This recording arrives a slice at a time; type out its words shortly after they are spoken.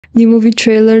New movie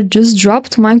trailer just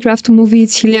dropped. Minecraft movie,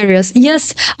 it's hilarious.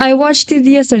 Yes, I watched it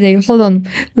yesterday. Hold on,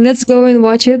 let's go and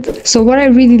watch it. So what I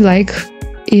really like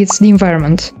is the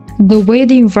environment. The way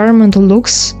the environment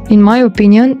looks, in my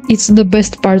opinion, it's the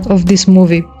best part of this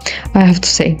movie, I have to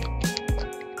say.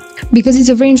 Because it's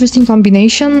a very interesting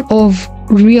combination of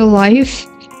real life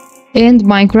and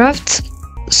Minecraft.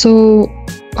 So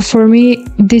for me,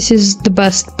 this is the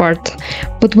best part.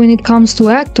 But when it comes to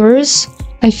actors,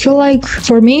 I feel like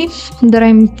for me, that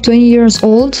I'm 20 years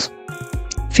old,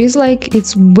 feels like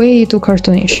it's way too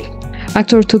cartoonish.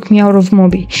 Actor took me out of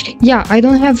movie. Yeah, I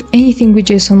don't have anything with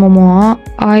Jason Momoa.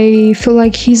 I feel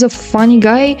like he's a funny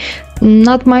guy,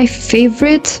 not my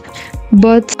favorite,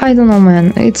 but I don't know,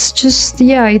 man. It's just,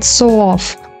 yeah, it's so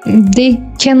off. They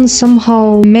can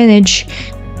somehow manage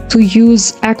to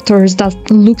use actors that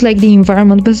look like the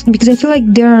environment, but because I feel like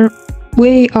they're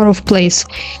way out of place.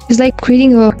 It's like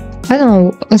creating a, I don't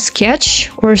know, a sketch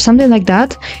or something like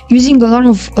that, using a lot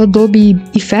of Adobe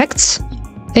effects,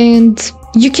 and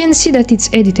you can see that it's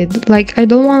edited. Like, I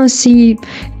don't want to see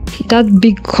that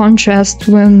big contrast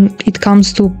when it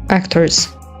comes to actors,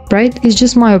 right? It's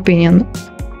just my opinion.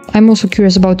 I'm also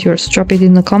curious about yours. Drop it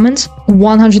in the comments.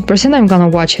 100% I'm gonna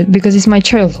watch it because it's my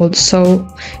childhood. So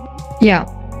yeah,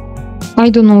 I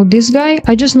don't know this guy.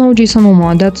 I just know Jason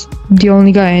Momoa. That's the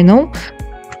only guy I know.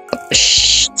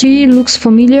 She looks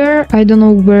familiar. I don't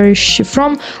know where is she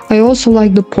from. I also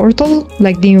like the portal,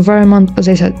 like the environment. As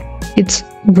I said, it's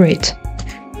great.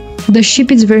 The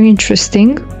ship is very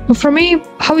interesting. For me,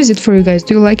 how is it for you guys?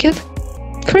 Do you like it?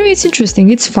 For me, it's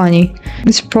interesting. It's funny.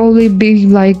 It's probably big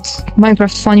like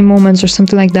Minecraft funny moments or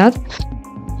something like that.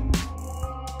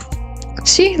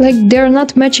 See, like they're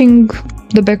not matching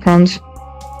the background.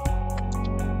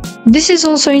 This is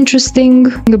also interesting.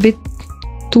 A bit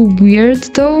too weird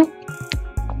though.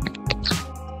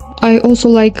 I also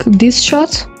like this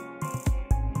shot.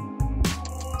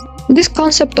 This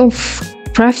concept of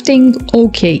crafting,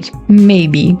 okay,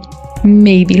 maybe,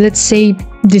 let's say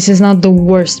this is not the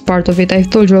worst part of it. I've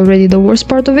told you already the worst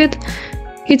part of it.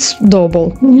 It's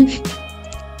doable.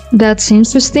 That's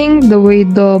interesting, the way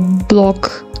the block,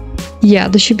 yeah,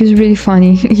 the ship is really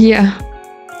funny. Yeah,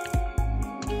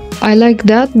 I like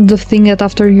that, the thing that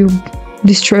after you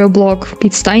destroy a block,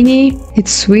 it's tiny,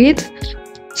 it's sweet.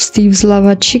 Steve's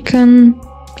lava chicken,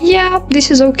 yeah,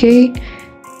 this is okay.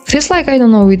 Feels like, I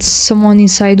don't know, it's someone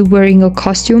inside wearing a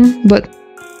costume, but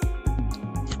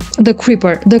the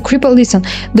creeper, listen,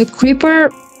 the creeper,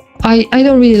 I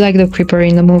don't really like the creeper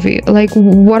in the movie. Like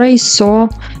what I saw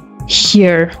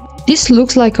here, this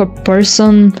looks like a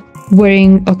person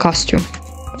wearing a costume.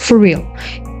 For real.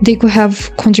 They could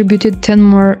have contributed 10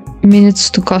 more minutes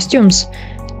to costumes.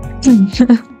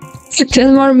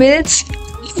 10 more minutes?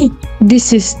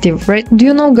 This is Steve, right? Do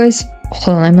you know, guys?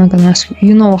 Hold on, I'm not gonna ask you.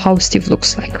 You know how Steve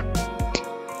looks like.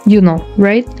 You know,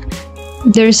 right?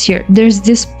 There's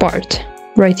this part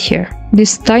right here.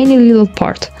 This tiny little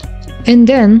part. And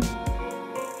then,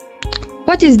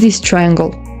 what is this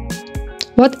triangle?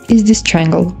 What is this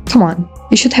triangle? Come on,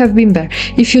 it should have been there.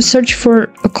 If you search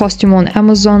for a costume on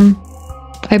Amazon,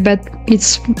 I bet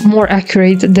it's more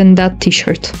accurate than that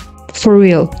t-shirt. For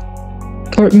real.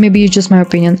 Or maybe it's just my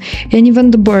opinion. And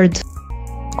even the bird.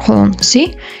 Hold on,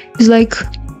 see? It's like,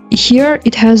 here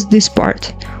it has this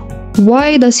part.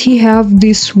 Why does he have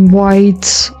this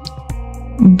white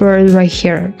bird right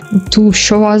here? To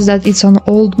show us that it's an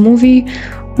old movie?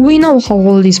 We know how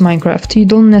old is Minecraft. You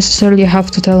don't necessarily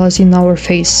have to tell us in our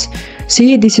face.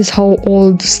 See, this is how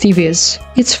old Steve is.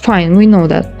 It's fine, we know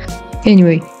that.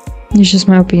 Anyway, it's just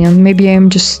my opinion. Maybe I'm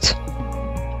just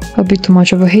a bit too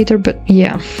much of a hater, but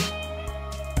yeah.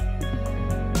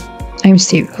 I'm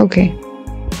Steve, okay.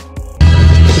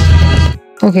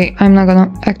 Okay, I'm not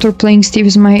gonna... Actor playing Steve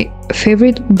is my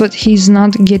favorite, but he's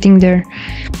not getting there.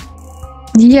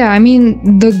 Yeah, I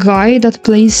mean, the guy that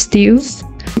plays Steve,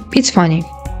 it's funny.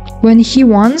 When he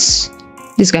wants...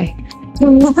 This guy.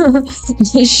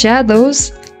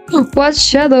 Shadows? What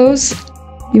shadows?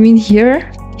 You mean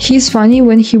here? He's funny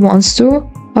when he wants to.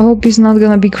 I hope he's not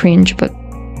gonna be cringe, but...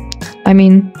 I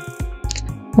mean...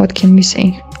 What can we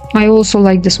say? I also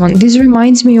like this one. This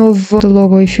reminds me of the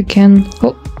logo, if you can...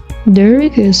 Oh, there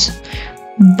it is.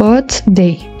 But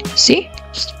they... See?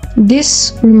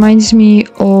 This reminds me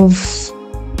of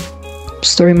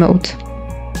story mode.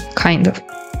 Kind of.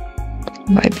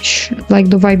 Vibe-ish. Like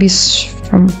the vibe is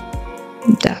from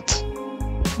that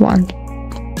one.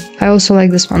 I also like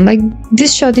this one. Like,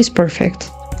 this shot is perfect.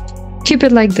 Keep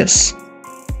it like this.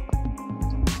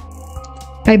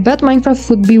 I bet Minecraft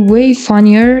would be way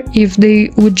funnier if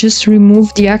they would just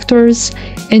remove the actors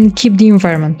and keep the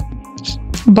environment.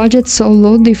 Budget so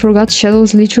low they forgot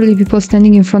shadows, literally people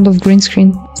standing in front of green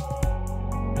screen.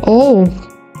 Oh,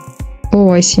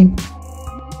 I see.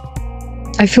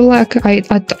 I feel like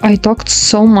I talked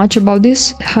so much about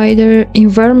this. Hi there,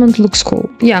 environment looks cool.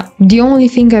 Yeah, the only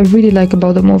thing I really like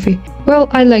about the movie. Well,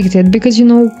 I liked it because, you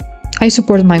know, I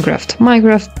support Minecraft.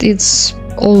 Minecraft, it's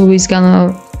always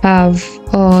gonna have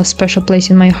a special place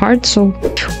in my heart. So,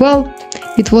 well,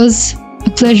 it was a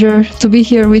pleasure to be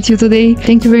here with you today.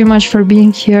 Thank you very much for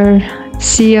being here.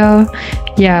 See ya.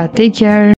 Yeah, take care.